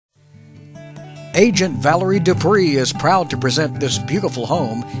Agent Valerie Dupree is proud to present this beautiful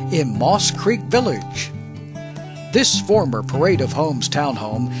home in Moss Creek Village. This former Parade of Homes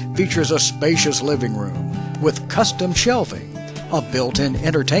townhome features a spacious living room with custom shelving, a built-in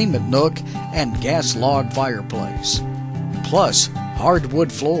entertainment nook, and gas log fireplace, plus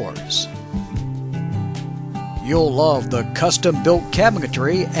hardwood floors. You'll love the custom-built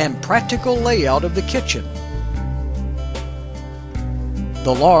cabinetry and practical layout of the kitchen.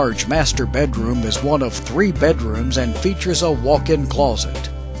 The large master bedroom is one of 3 bedrooms and features a walk-in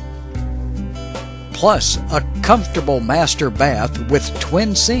closet, plus a comfortable master bath with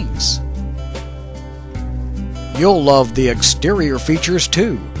twin sinks. You'll love the exterior features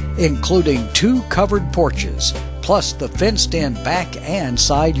too, including 2 covered porches, plus the fenced-in back and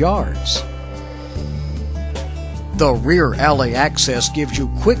side yards. The rear alley access gives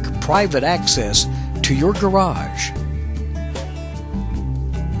you quick private access to your garage.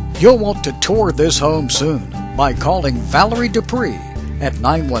 You'll want to tour this home soon by calling Valerie Dupree at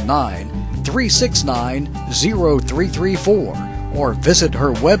 919-369-0334 or visit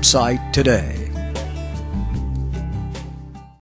her website today.